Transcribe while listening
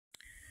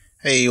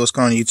Hey, what's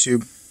going on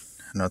YouTube?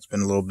 I know it's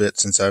been a little bit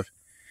since I've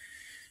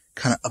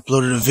kind of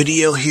uploaded a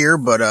video here,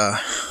 but I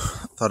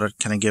thought I'd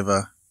kind of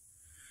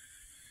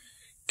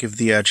give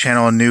the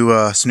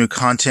channel some new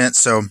content.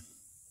 So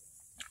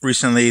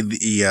recently,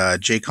 the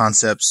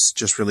Jconcepts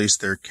just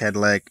released their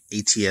Cadillac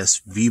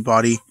ATS-V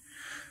body,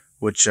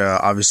 which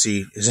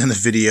obviously is in the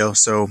video.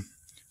 So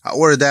I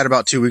ordered that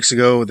about 2 weeks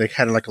ago. They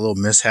had like a little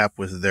mishap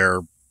with their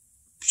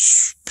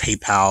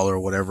PayPal or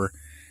whatever,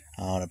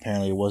 and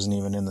apparently it wasn't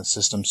even in the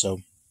system.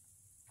 So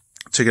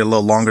took it a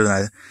little longer than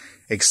I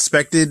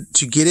expected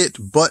to get it,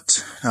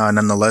 but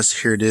nonetheless,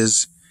 here it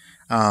is.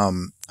 I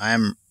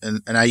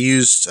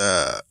used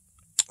Spaz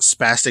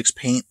Stix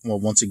paint.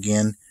 Well, once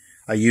again,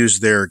 I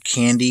used their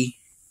candy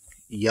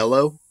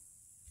yellow,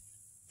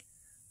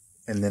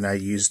 and then I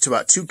used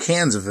about 2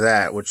 cans of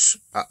that, which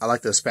I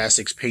like the Spaz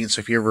Stix paint.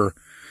 So if you ever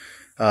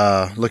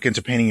look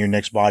into painting your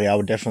next body, I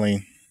would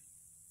definitely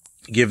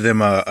give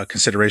them a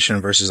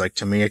consideration versus like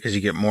Tamiya, because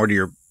you get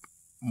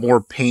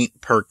more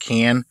paint per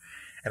can.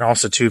 And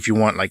also, too, if you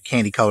want like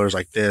candy colors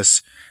like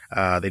this,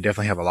 they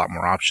definitely have a lot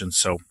more options.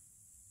 So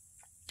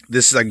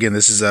this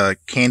is a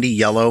candy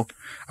yellow.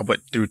 I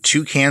went through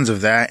 2 cans of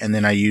that, and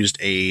then I used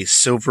a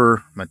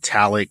silver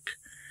metallic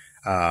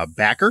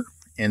backer.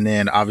 And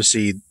then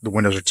obviously the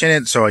windows are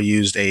tinted, so I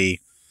used I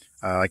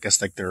guess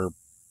like I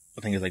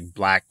think it's like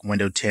black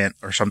window tint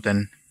or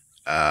something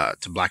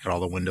to black out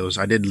all the windows.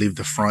 I did leave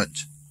the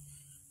front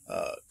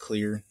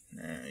clear.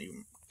 You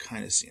can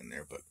kind of see in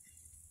there,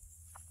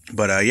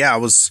 but yeah, I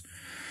was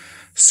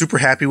super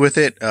happy with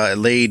it. It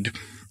laid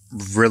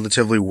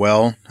relatively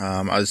well.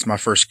 It's my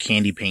first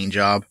candy paint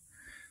job,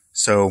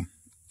 so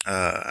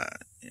yeah,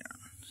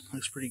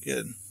 looks pretty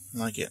good. I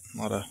like it. A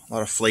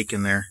lot of flake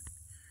in there,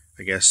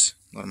 I guess.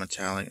 A lot of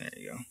metallic. There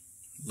you go.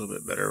 A little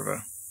bit better of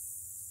a.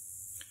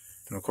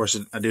 And of course,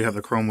 I do have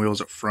the chrome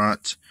wheels up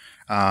front.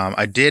 I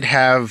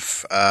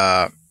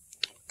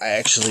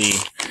actually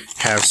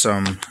have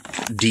some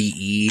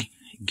DE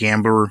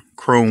Gambler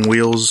chrome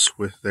wheels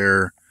with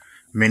their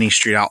Mini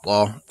Street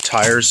Outlaw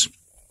tires,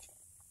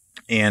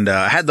 and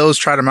I had those,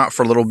 tried them out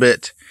for a little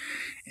bit.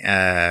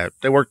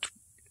 They worked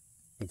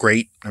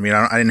great. I mean,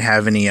 I didn't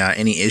have any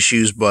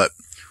issues, but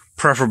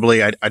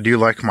preferably I do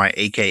like my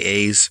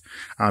AKAs,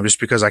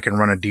 just because I can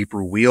run a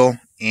deeper wheel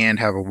and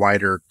have a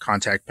wider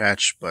contact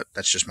patch, but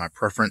that's just my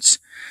preference.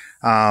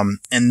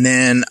 And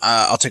then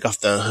I'll take off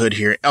the hood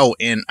here. Oh,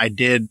 and I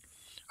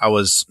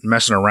was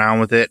messing around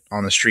with it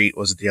on the street,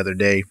 was it the other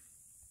day,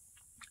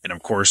 and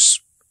of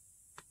course,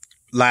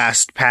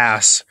 last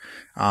pass,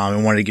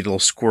 and wanted to get a little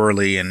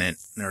squirrely, and it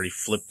already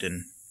flipped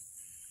and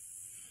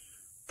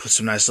put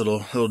some nice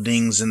little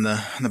dings in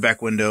the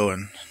back window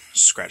and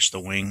scratched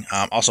the wing.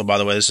 Also, by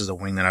the way, this is a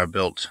wing that I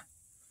built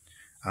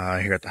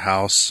here at the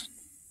house.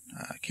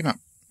 Came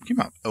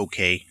out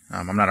okay.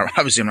 I'm not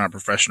a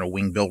professional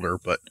wing builder,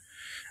 but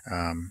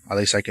at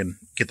least I can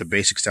get the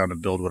basics down to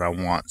build what I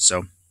want.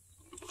 So,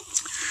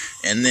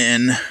 and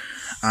then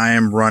I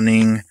am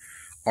running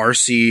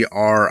RC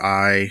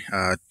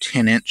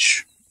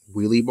 10-inch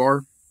wheelie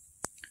bar,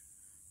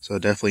 so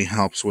it definitely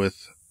helps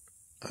with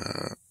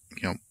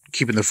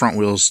keeping the front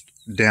wheels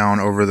down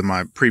over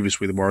my previous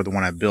wheelie bar. The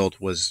one I built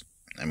was,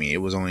 I mean,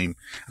 it was only,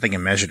 I think it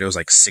measured, it was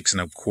like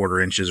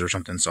 6¼ inches or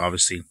something. So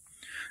obviously,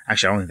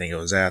 actually, I don't even think it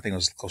was that. I think it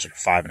was closer to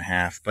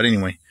 5.5. But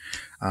anyway,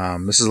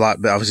 this is a lot,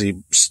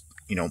 obviously,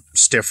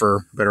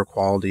 stiffer, better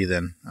quality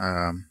than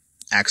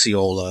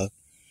axial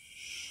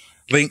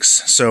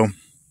links. So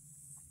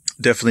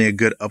definitely a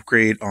good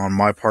upgrade on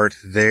my part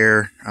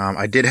there.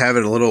 I did have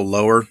it a little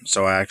lower,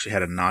 so I actually had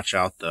to notch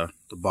out the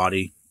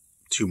body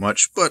too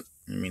much, but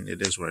I mean,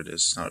 it is what it is.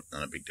 It's not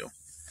a big deal.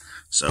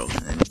 So,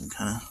 and you can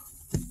kind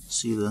of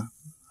see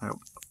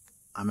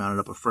I mounted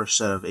up a fresh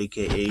set of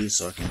AKAs,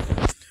 so I can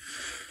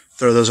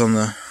throw those on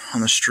the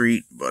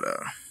street, but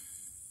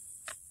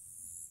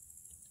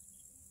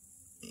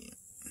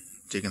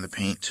digging the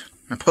paint.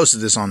 I posted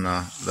this on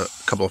the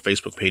couple of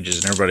Facebook pages,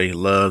 and everybody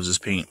loves this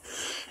paint.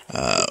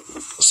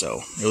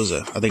 So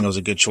I think it was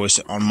a good choice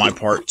on my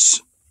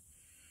parts.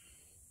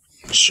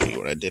 I'll show you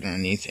what I did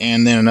underneath.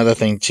 And then another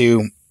thing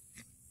too,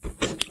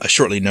 I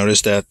shortly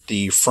noticed that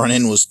the front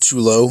end was too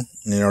low,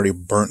 and it already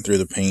burnt through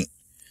the paint.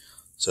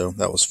 So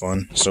that was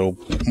fun. So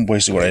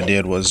basically what I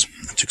did was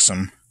I took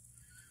some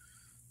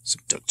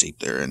duct tape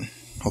there, and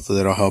hopefully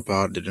that'll help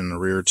out. Did it in the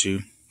rear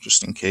too,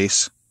 just in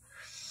case.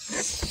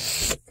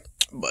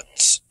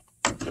 But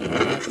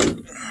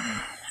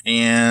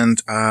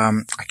and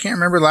I can't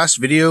remember the last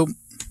video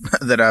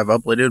that I've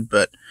uploaded,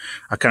 but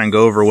I kind of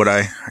go over what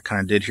I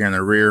kind of did here in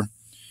the rear.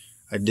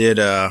 I did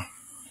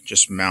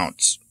just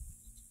mount,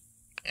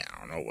 I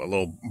don't know, a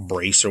little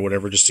brace or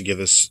whatever, just to give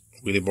this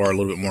wheelie bar a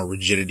little bit more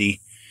rigidity.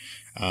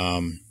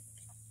 And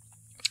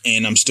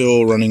I'm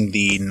still running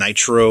the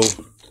Nitro,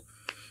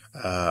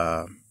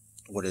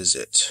 what is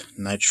it?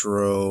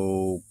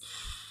 Nitro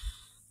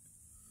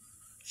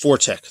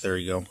Vortec, there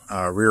you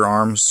go. Rear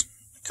arms,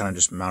 kind of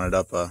just mounted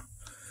up a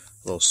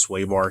little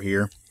sway bar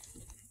here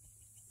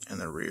in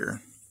the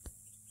rear.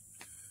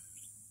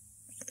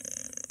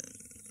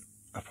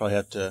 And I probably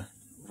have to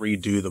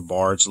redo the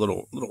bar. It's a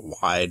little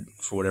wide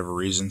for whatever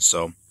reason,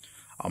 so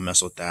I'll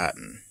mess with that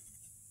and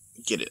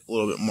get it a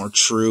little bit more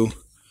true.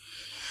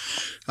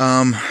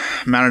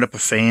 Mounted up a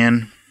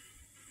fan,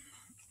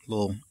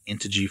 little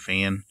Integy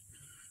fan.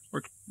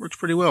 Works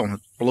pretty well.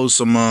 It blows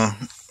some.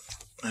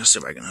 Let's see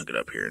if I can hook it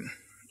up here and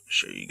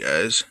show you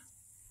guys.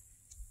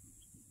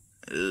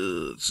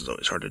 This is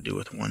always hard to do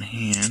with one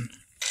hand.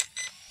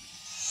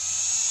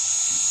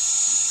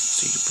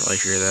 So you can probably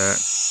hear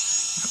that.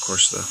 And of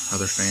course, the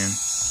other fan.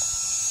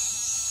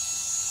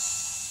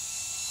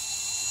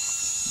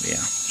 But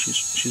yeah,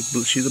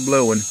 she's a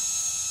blowing.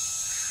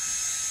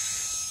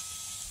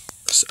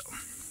 So,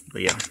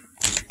 but yeah,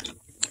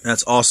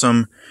 that's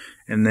awesome.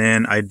 And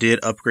then I did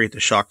upgrade the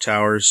shock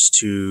towers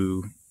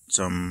to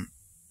some,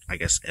 I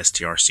guess,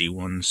 STRC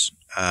ones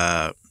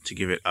to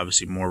give it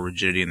obviously more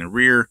rigidity in the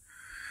rear.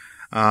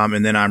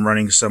 And then I'm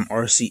running some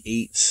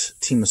RC8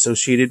 Team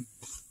Associated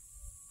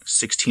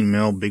 16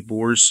 mil big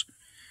bores.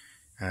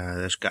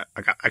 I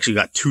actually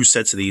got 2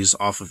 sets of these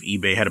off of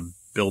eBay. Had to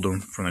build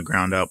them from the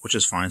ground up, which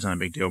is fine. It's not a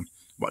big deal.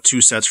 Bought 2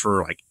 sets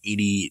for like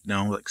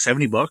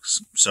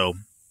 $70. So I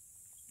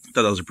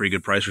thought that was a pretty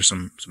good price for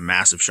some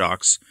massive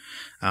shocks.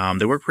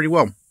 They work pretty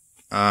well.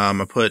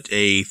 I put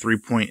a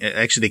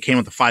actually they came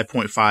with a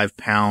 5.5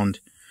 pound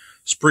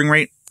spring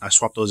rate. I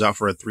swapped those out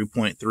for a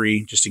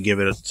 3.3 just to give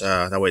it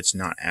that way it's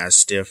not as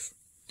stiff.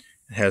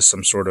 It has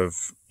some sort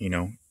of,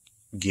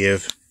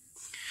 give.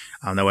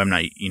 That way I'm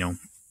not,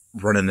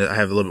 running it. I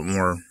have a little bit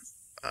more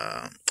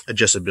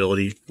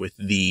adjustability with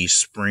the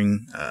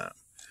spring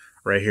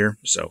right here,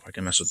 so I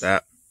can mess with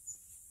that.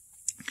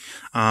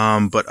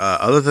 But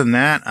other than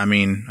that, I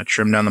mean, I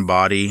trimmed down the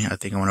body. I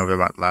think I went over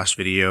about last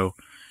video.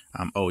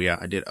 Oh yeah,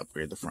 I did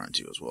upgrade the front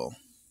too as well.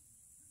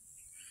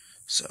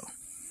 So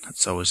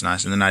that's always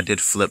nice. And then I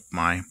did flip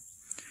my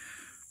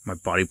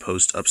body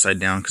post upside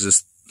down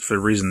because for the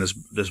reason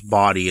this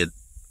body it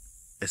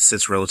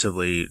sits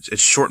relatively,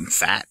 it's short and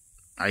fat,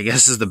 I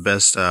guess is the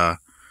best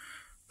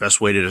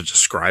way to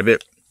describe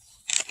it.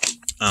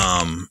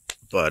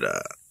 But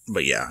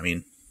yeah, I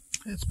mean,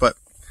 but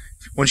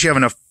once you have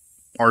enough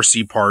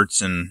RC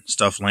parts and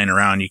stuff laying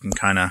around, you can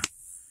kind of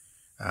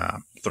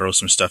throw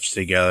some stuff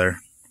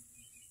together.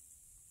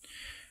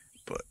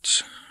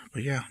 But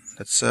yeah,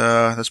 that's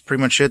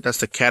pretty much it. That's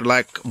the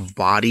Cadillac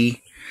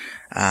body.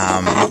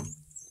 I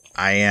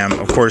am,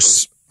 of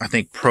course, I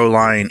think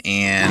Proline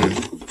and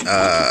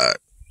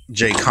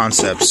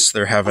Jconcepts,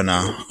 they're having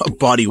a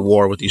body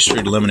war with these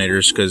street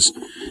eliminators because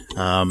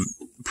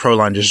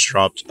Proline just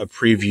dropped a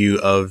preview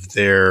of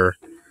their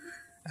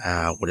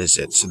what is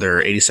it? So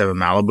their 87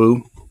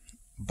 Malibu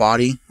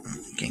body.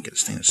 Can't get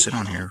this thing to sit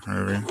on here.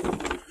 There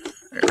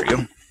we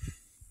go.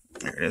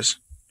 There it is.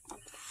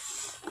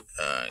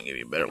 Give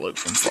you a better look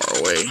from far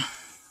away.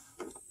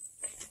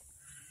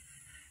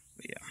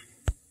 But yeah,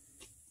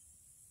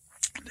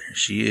 there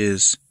she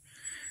is.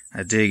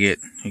 I dig it.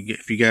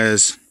 If you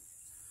guys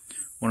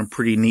want a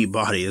pretty neat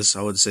body,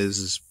 I would say this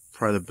is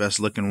probably the best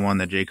looking one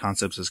that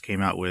Jconcepts has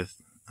came out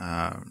with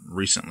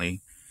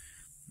recently.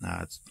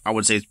 I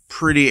would say it's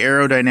pretty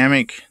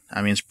aerodynamic.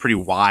 I mean, it's pretty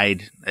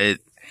wide.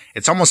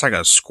 It's almost like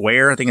a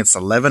square. I think it's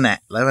 11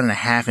 and a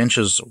half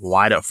inches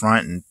wide up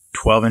front and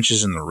 12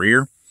 inches in the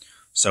rear.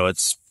 So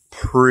it's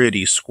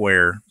pretty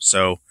square.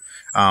 So,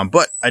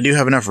 but I do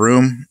have enough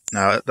room.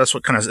 That's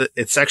what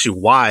it's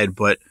actually wide,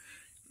 but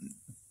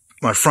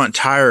my front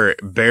tire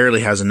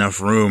barely has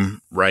enough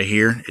room right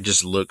here. It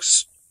just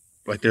looks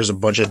like there's a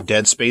bunch of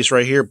dead space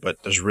right here,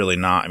 but there's really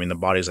not. I mean, the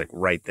body's like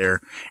right there.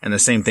 And the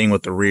same thing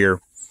with the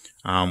rear,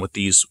 with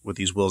these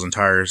wheels and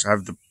tires. I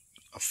have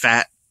a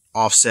fat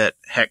offset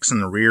hex in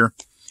the rear,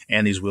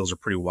 and these wheels are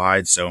pretty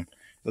wide, so it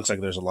looks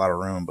like there's a lot of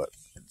room, but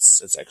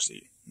it's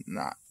actually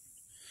not.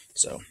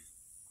 So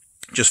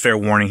just fair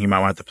warning, you might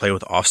want to play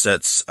with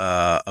offsets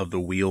of the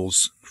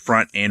wheels,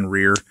 front and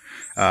rear.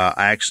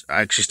 I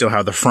actually still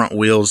have the front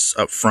wheels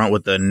up front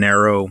with the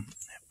narrow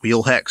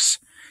wheel hex,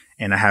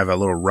 and I have a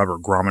little rubber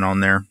grommet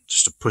on there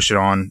just to push it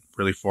on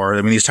really far.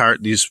 I mean,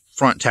 these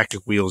front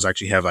tactic wheels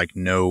actually have like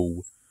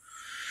no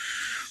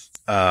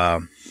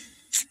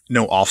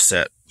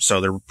offset, so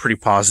they're pretty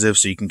positive,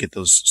 so you can get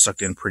those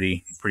sucked in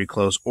pretty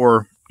close,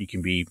 or you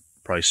can be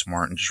probably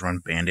smart and just run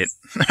Bandit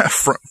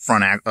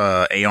front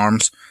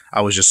A-arms.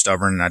 I was just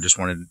stubborn and I just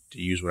wanted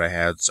to use what I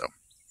had. So,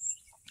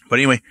 but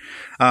anyway,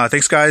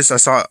 thanks guys. I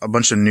saw a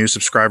bunch of new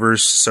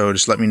subscribers, so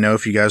just let me know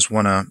if you guys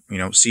want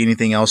to, see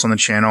anything else on the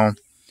channel.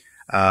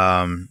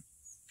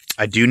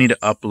 I do need to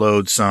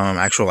upload some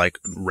actual like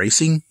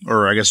racing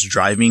or I guess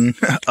driving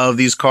of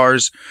these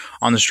cars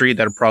on the street.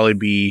 That'd probably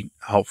be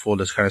helpful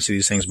to kind of see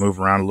these things move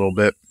around a little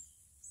bit.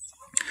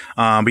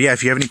 But yeah,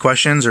 if you have any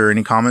questions or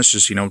any comments,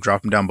 just,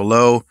 drop them down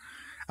below.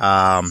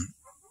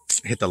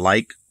 Hit the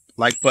like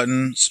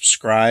button,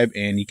 subscribe,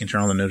 and you can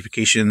turn on the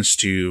notifications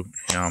to,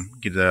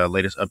 get the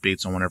latest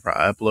updates on whenever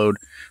I upload.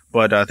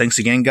 But, thanks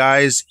again,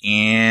 guys,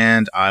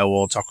 and I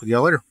will talk with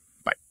y'all later.